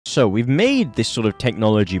So, we've made this sort of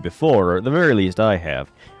technology before, or at the very least I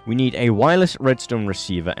have. We need a wireless redstone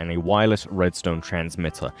receiver and a wireless redstone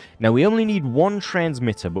transmitter. Now, we only need one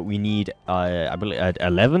transmitter, but we need, I believe,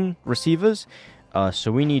 11 receivers.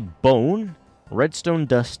 So we need bone, redstone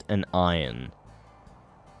dust, and iron.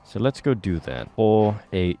 So let's go do that. 4,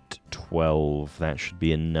 8, 12. That should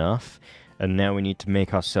be enough. And now we need to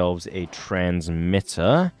make ourselves a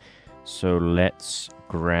transmitter. So let's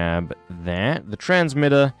grab that. The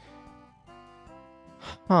transmitter...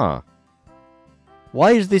 Huh.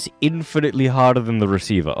 Why is this infinitely harder than the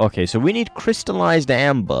receiver? Okay, so we need crystallized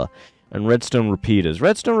amber and redstone repeaters.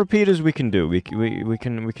 Redstone repeaters we can do. We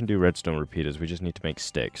can do redstone repeaters. We just need to make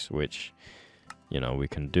sticks, which, you know, we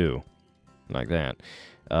can do. Like that.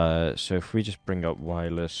 So if we just bring up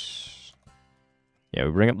wireless... Yeah,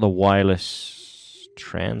 we bring up the wireless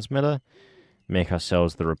transmitter. Make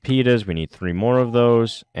ourselves the repeaters. We need 3 more of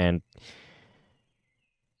those. And...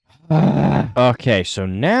 Okay, so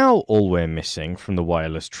now all we're missing from the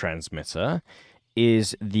wireless transmitter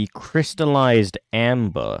is the crystallized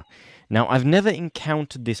amber. Now, I've never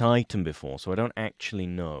encountered this item before, so I don't actually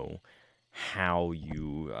know how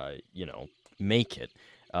you, you know, make it.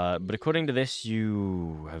 But according to this,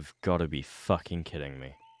 you have got to be fucking kidding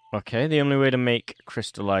me. Okay, the only way to make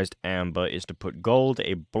crystallized amber is to put gold,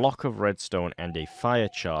 a block of redstone, and a fire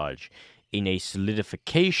charge in a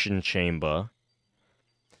solidification chamber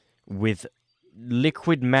with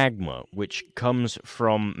liquid magma, which comes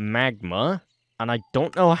from magma, and I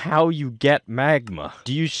don't know how you get magma.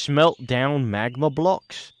 Do you smelt down magma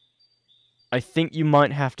blocks? I think you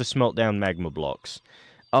might have to smelt down magma blocks.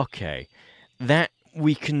 Okay, that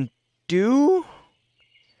we can do...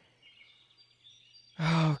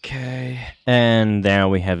 Okay. And now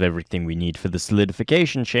we have everything we need for the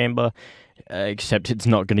solidification chamber, except it's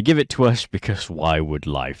not going to give it to us, because why would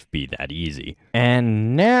life be that easy?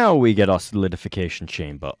 And now we get our solidification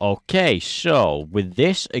chamber. Okay, so with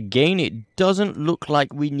this, again, it doesn't look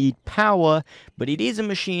like we need power, but it is a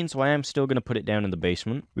machine, so I am still going to put it down in the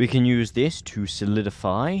basement. We can use this to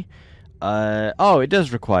solidify. Oh, it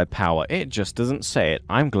does require power. It just doesn't say it.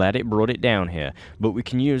 I'm glad it brought it down here. But we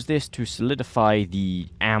can use this to solidify the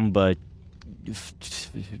amber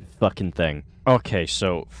fucking thing. Okay,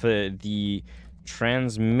 so for the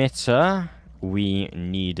transmitter, we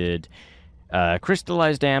needed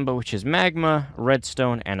crystallized amber, which is magma,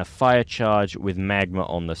 redstone, and a fire charge with magma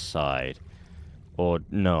on the side. Or,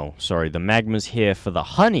 no, sorry, the magma's here for the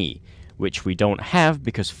honey, which we don't have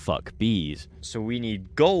because fuck bees. So we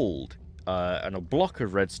need gold. And a block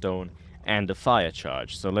of redstone, and a fire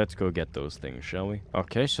charge. So let's go get those things, shall we?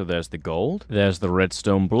 Okay, so there's the gold. There's the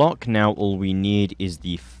redstone block. Now all we need is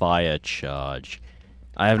the fire charge.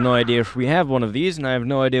 I have no idea if we have one of these, and I have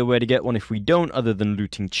no idea where to get one if we don't, other than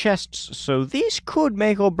looting chests. So this could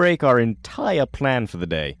make or break our entire plan for the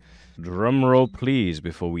day. Drum roll, please,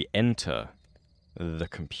 before we enter the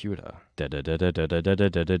computer. We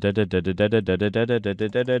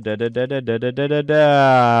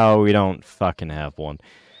don't fucking have one.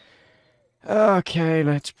 Okay,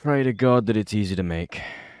 let's pray to God that it's easy to make.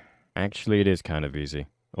 Actually, it is kind of easy.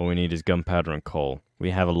 All we need is gunpowder and coal.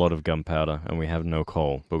 We have a lot of gunpowder, and we have no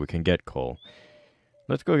coal, but we can get coal.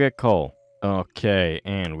 Let's go get coal. Okay,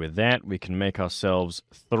 and with that, we can make ourselves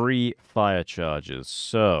 3 fire charges.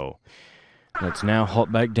 So... let's now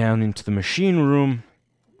hop back down into the machine room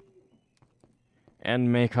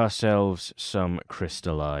and make ourselves some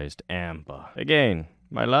crystallized amber. Again,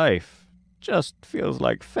 my life just feels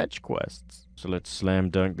like fetch quests. So let's slam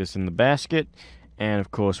dunk this in the basket. And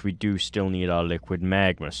of course we do still need our liquid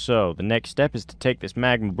magma. So the next step is to take this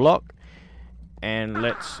magma block and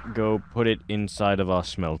let's go put it inside of our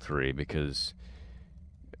smeltery because...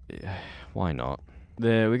 why not?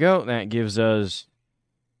 There we go. That gives us...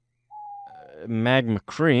 magma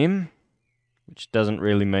cream, which doesn't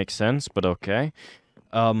really make sense, but okay.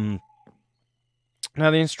 Now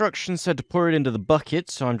the instructions said to pour it into the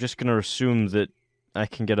bucket, so I'm just going to assume that I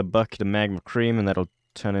can get a bucket of magma cream and that'll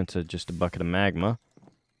turn into just a bucket of magma.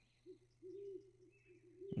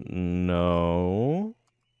 No.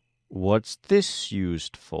 What's this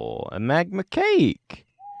used for? A magma cake!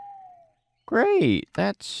 Great,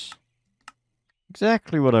 that's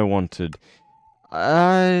exactly what I wanted.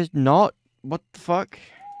 Not... what the fuck?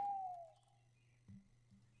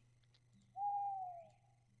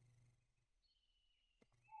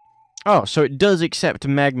 Oh, so it does accept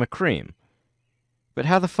magma cream. But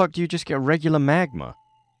how the fuck do you just get regular magma?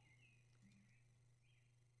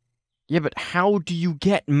 Yeah, but how do you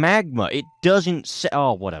get magma? It doesn't say...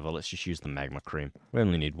 oh, whatever, let's just use the magma cream. We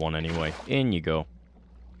only need one anyway. In you go.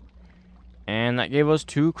 And that gave us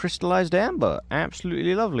 2 crystallized amber.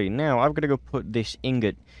 Absolutely lovely. Now, I've got to go put this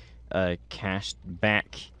ingot cast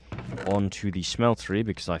back onto the smeltery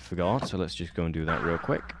because I forgot. So let's just go and do that real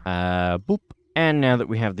quick. Boop. And now that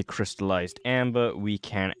we have the crystallized amber, we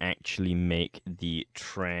can actually make the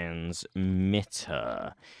transmitter.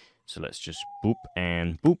 So let's just boop,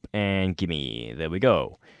 and gimme. There we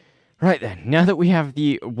go. Right then, now that we have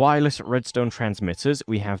the wireless redstone transmitters,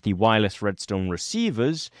 we have the wireless redstone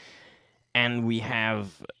receivers, and we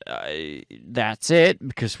have... that's it,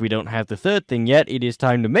 because we don't have the third thing yet. It is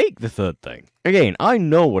time to make the third thing. Again, I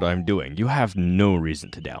know what I'm doing. You have no reason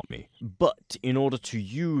to doubt me. But in order to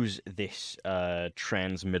use this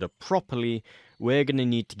transmitter properly, we're going to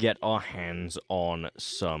need to get our hands on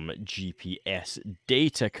some GPS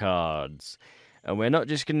data cards. And we're not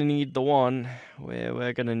just going to need the one.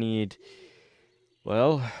 We're going to need,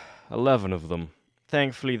 well, 11 of them.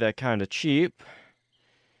 Thankfully, they're kind of cheap.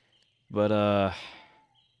 But,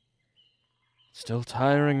 still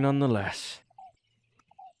tiring nonetheless.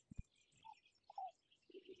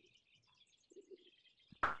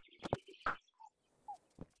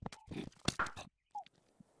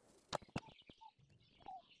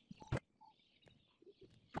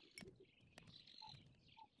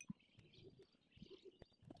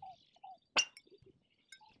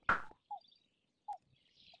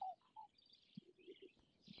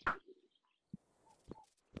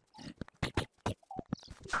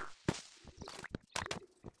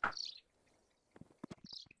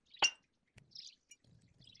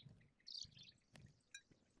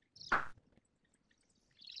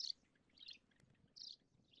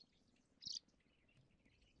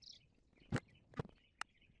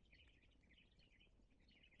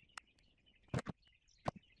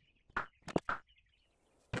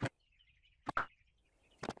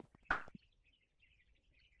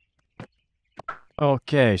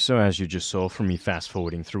 Okay, so as you just saw from me fast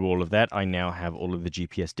forwarding through all of that, I now have all of the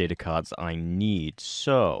GPS data cards I need.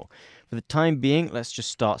 So, for the time being, let's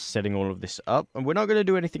just start setting all of this up. And we're not going to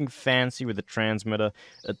do anything fancy with the transmitter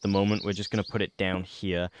at the moment. We're just going to put it down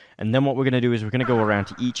here. And then what we're going to do is we're going to go around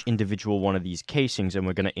to each individual one of these casings and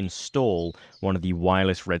we're going to install one of the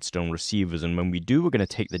wireless redstone receivers. And when we do, we're going to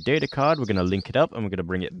take the data card, we're going to link it up, and we're going to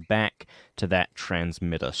bring it back to that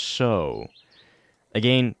transmitter. So,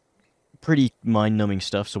 again, pretty mind-numbing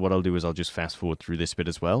stuff, so what I'll do is I'll just fast-forward through this bit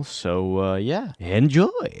as well. So, yeah,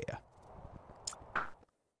 enjoy!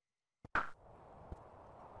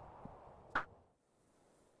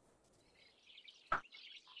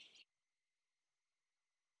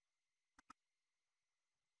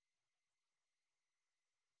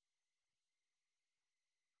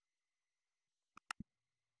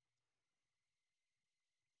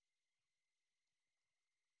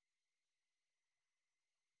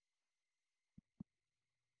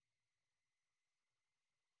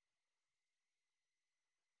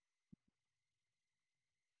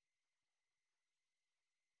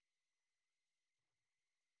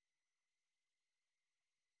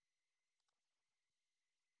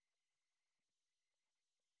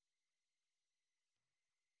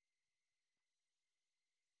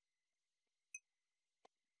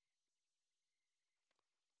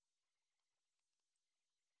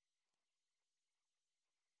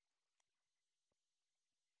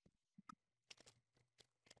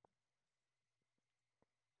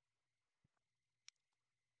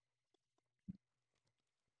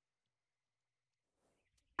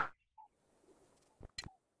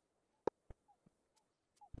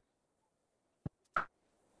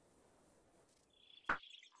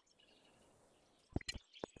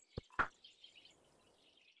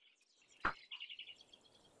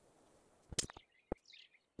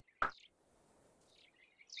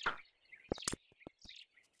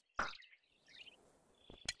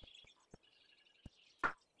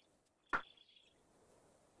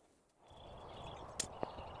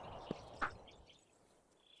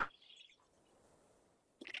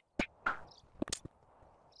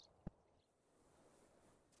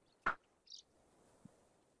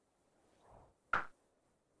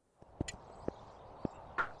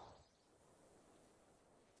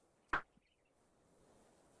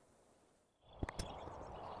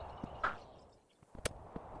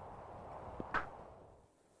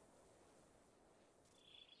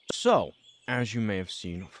 So, as you may have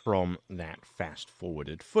seen from that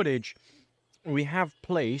fast-forwarded footage, we have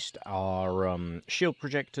placed our shield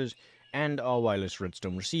projectors and our wireless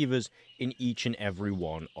redstone receivers in each and every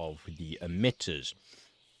one of the emitters.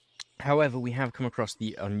 However, we have come across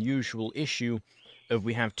the unusual issue of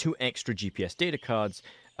we have 2 extra GPS data cards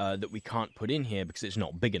that we can't put in here because it's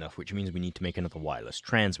not big enough, which means we need to make another wireless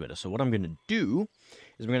transmitter. So what I'm going to do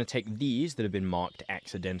is I'm going to take these that have been marked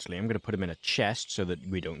accidentally. I'm going to put them in a chest so that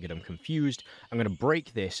we don't get them confused. I'm going to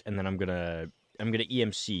break this, and then I'm going to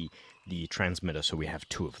EMC the transmitter so we have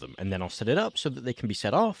 2 of them. And then I'll set it up so that they can be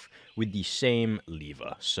set off with the same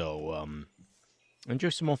lever. So, enjoy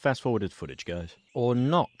some more fast-forwarded footage, guys. Or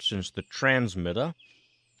not, since the transmitter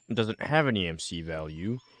doesn't have an EMC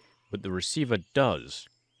value, but the receiver does.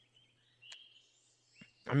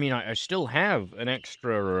 I mean, I still have an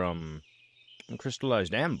extra,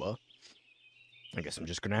 crystallized amber. I guess I'm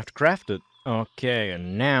just gonna have to craft it. Okay,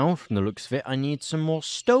 and now, from the looks of it, I need some more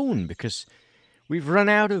stone, because we've run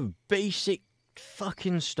out of basic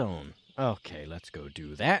fucking stone. Okay, let's go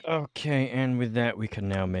do that. Okay, and with that, we can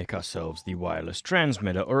now make ourselves the wireless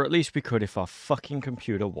transmitter, or at least we could if our fucking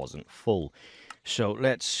computer wasn't full. So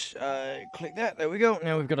let's click that. There we go.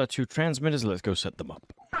 Now we've got our 2 transmitters. Let's go set them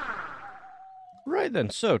up. Right then,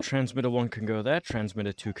 so transmitter 1 can go there,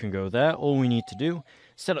 transmitter 2 can go there. All we need to do,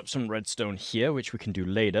 set up some redstone here, which we can do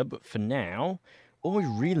later, but for now, all we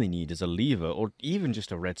really need is a lever, or even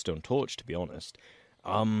just a redstone torch, to be honest.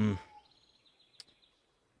 But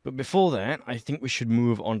before that, I think we should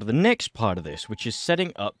move on to the next part of this, which is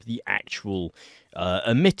setting up the actual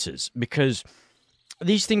emitters, because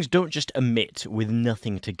these things don't just emit with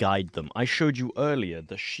nothing to guide them. I showed you earlier,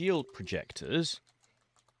 the shield projectors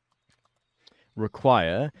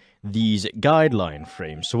require these guideline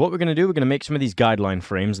frames. So what we're going to do, we're going to make some of these guideline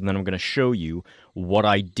frames, and then I'm going to show you what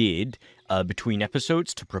I did between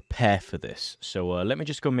episodes to prepare for this. So let me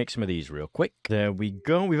just go make some of these real quick. There we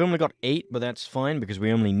go. We've only got 8, but that's fine because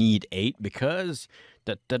we only need 8 because,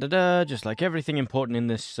 just like everything important in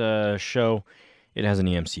this show, it has an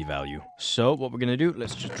EMC value. So what we're going to do,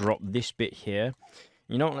 let's just drop this bit here.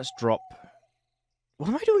 You know what, let's drop... What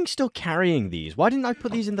am I doing still carrying these? Why didn't I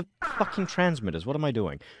put these in the fucking transmitters? What am I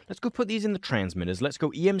doing? Let's go put these in the transmitters. Let's go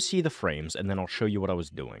EMC the frames, and then I'll show you what I was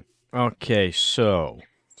doing. Okay, so...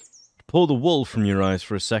 pull the wool from your eyes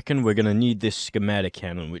for a second. We're going to need this schematic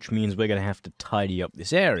cannon, which means we're going to have to tidy up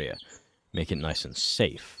this area. Make it nice and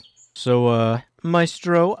safe. So,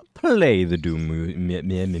 Maestro, play the Doom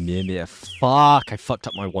music. Fuck, I fucked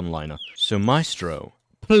up my one-liner. So, Maestro,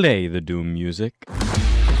 play the Doom music.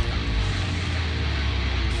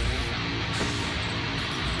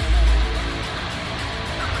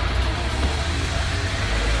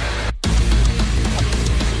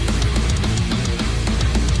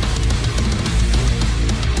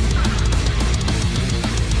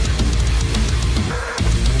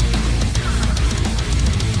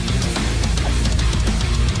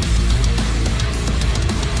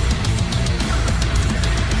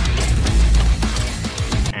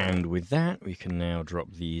 That we can now drop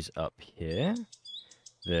these up here.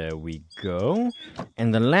 There we go.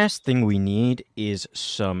 And the last thing we need is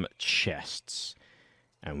some chests,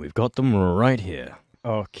 and we've got them right here.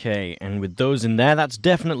 Okay, and with those in there, that's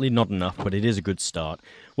definitely not enough, but it is a good start.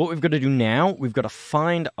 What we've got to do now, we've got to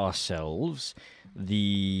find ourselves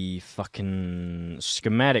the fucking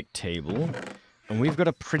schematic table, and we've got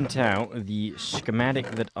to print out the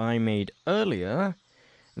schematic that I made earlier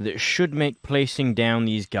that should make placing down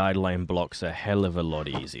these guideline blocks a hell of a lot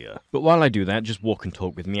easier. But while I do that, just walk and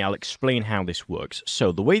talk with me, I'll explain how this works.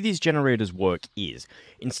 So, the way these generators work is,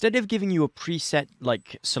 instead of giving you a preset,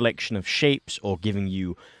 like, selection of shapes, or giving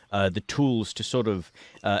you the tools to sort of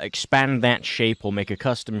expand that shape, or make a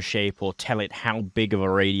custom shape, or tell it how big of a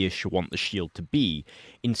radius you want the shield to be,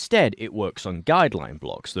 instead, it works on guideline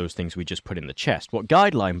blocks, those things we just put in the chest. What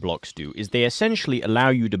guideline blocks do is they essentially allow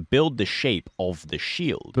you to build the shape of the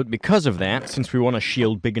shield. But because of that, since we want a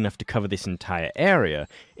shield big enough to cover this entire area,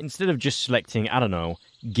 instead of just selecting, I don't know,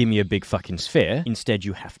 give me a big fucking sphere, instead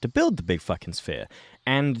you have to build the big fucking sphere.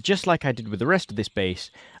 And just like I did with the rest of this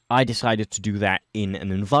base, I decided to do that in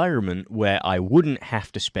an environment where I wouldn't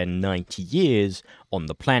have to spend 90 years on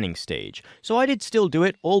the planning stage. So I did still do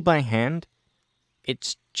it all by hand.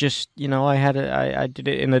 It's just, you know, I did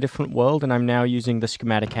it in a different world, and I'm now using the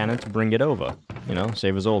schematic cannon to bring it over. You know,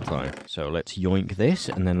 save us all time. So let's yoink this,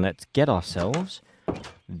 and then let's get ourselves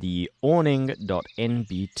the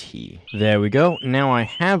awning.nbt. There we go. Now I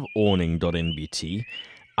have awning.nbt.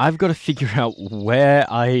 I've got to figure out where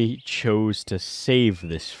I chose to save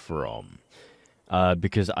this from,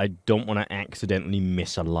 because I don't want to accidentally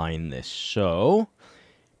misalign this. So,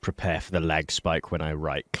 prepare for the lag spike when I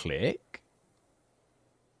right-click.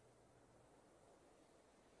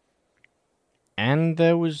 And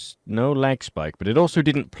there was no lag spike, but it also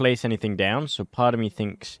didn't place anything down, so part of me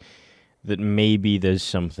thinks that maybe there's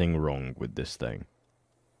something wrong with this thing.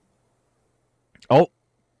 Oh!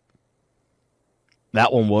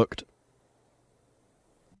 That one worked.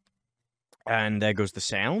 And there goes the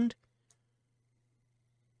sound.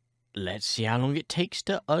 Let's see how long it takes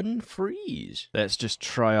to unfreeze. Let's just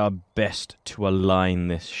try our best to align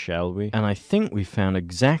this, shall we? And I think we found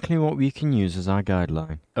exactly what we can use as our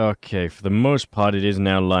guideline. Okay, for the most part, it is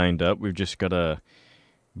now lined up. We've just got to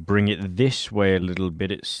bring it this way a little bit,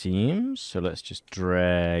 it seems. So let's just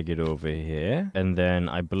drag it over here. And then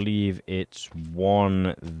I believe it's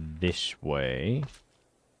one this way.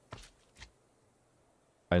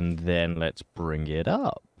 And then let's bring it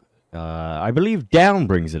up. I believe down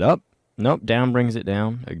brings it up. Nope, down brings it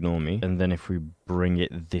down. Ignore me. And then if we bring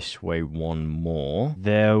it this way one more,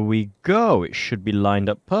 there we go. It should be lined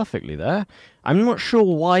up perfectly there. I'm not sure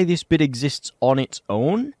why this bit exists on its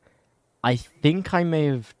own. I think I may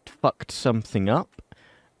have fucked something up,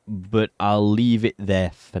 but I'll leave it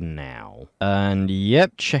there for now. And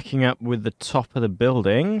yep, checking up with the top of the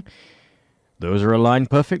building, those are aligned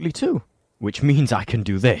perfectly too, which means I can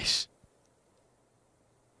do this.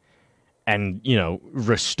 And, you know,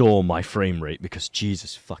 restore my frame rate, because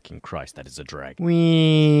Jesus fucking Christ, that is a drag.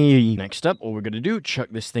 Whee! Next up, all we're gonna do, chuck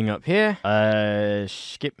this thing up here.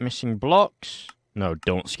 Skip missing blocks. No,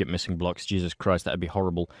 don't skip missing blocks. Jesus Christ, that'd be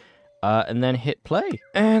horrible. And then hit play.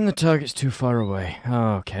 And the target's too far away.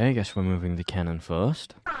 Okay, I guess we're moving the cannon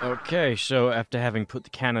first. Okay, so after having put the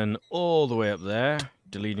cannon all the way up there,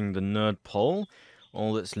 deleting the nerd pole,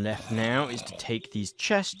 all that's left now is to take these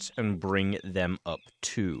chests and bring them up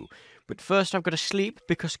too. But first I've got to sleep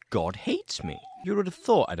because God hates me. You would have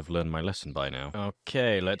thought I'd have learned my lesson by now.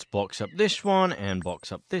 Okay, let's box up this one and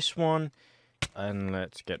box up this one. And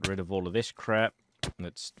let's get rid of all of this crap.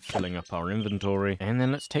 Let's filling up our inventory. And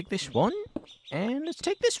then let's take this one. And let's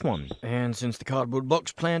take this one. And since the cardboard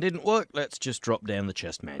box plan didn't work, let's just drop down the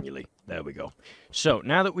chest manually. There we go. So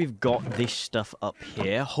now that we've got this stuff up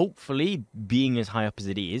here, hopefully, being as high up as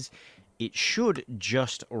it is, it should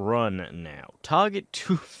just run now. Target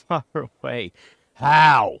too far away.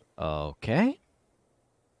 How? Okay.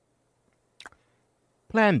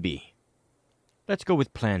 Plan B. Let's go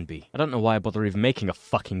with Plan B. I don't know why I bother even making a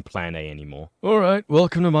fucking Plan A anymore. Alright,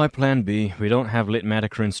 welcome to my Plan B. We don't have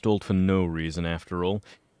Litmatica installed for no reason, after all.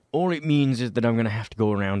 All it means is that I'm going to have to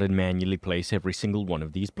go around and manually place every single one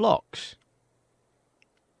of these blocks.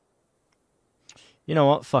 You know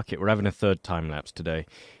what? Fuck it. We're having a third time-lapse today.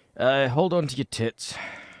 Hold on to your tits.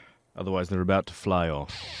 Otherwise they're about to fly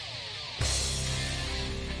off.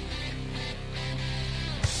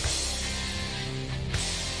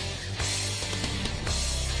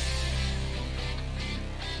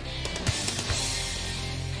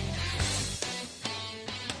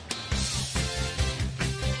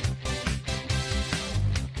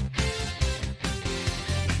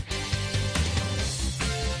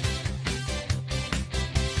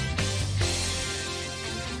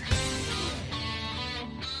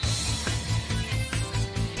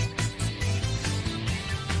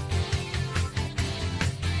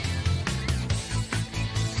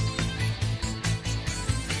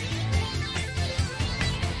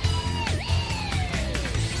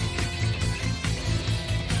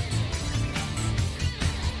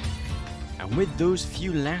 With those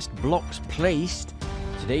few last blocks placed,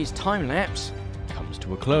 today's time-lapse comes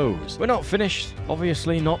to a close. We're not finished,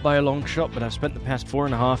 obviously, not by a long shot, but I've spent the past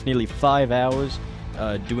 4.5, nearly 5 hours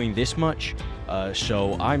doing this much,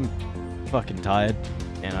 so I'm fucking tired,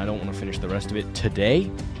 and I don't want to finish the rest of it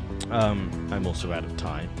today. I'm also out of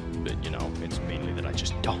time, but, you know, it's mainly that I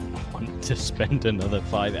just don't want to spend another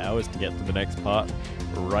 5 hours to get to the next part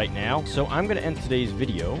right now. So I'm going to end today's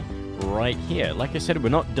video right here. Like I said, we're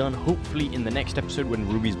not done. Hopefully in the next episode,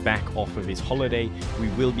 when Ruby's back off of his holiday, we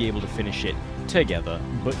will be able to finish it together.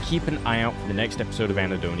 But keep an eye out for the next episode of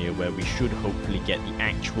Anhedonia, where we should hopefully get the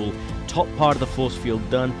actual top part of the force field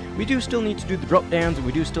done. We do still need to do the drop downs, and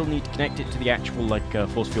we do still need to connect it to the actual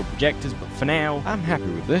force field projectors, but for now I'm happy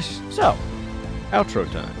with this. So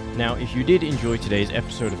outro time. Now if you did enjoy today's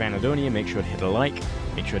episode of Anhedonia, make sure to hit a like,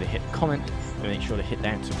 make sure to hit comment, and make sure to hit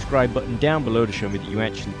that subscribe button down below to show me that you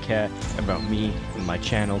actually care about me and my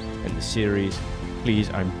channel and the series.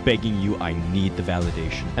 Please, I'm begging you, I need the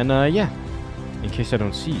validation. And yeah, in case I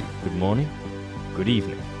don't see you, good morning, good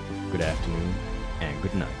evening, good afternoon, and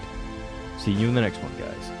good night. See you in the next one,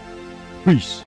 guys. Peace.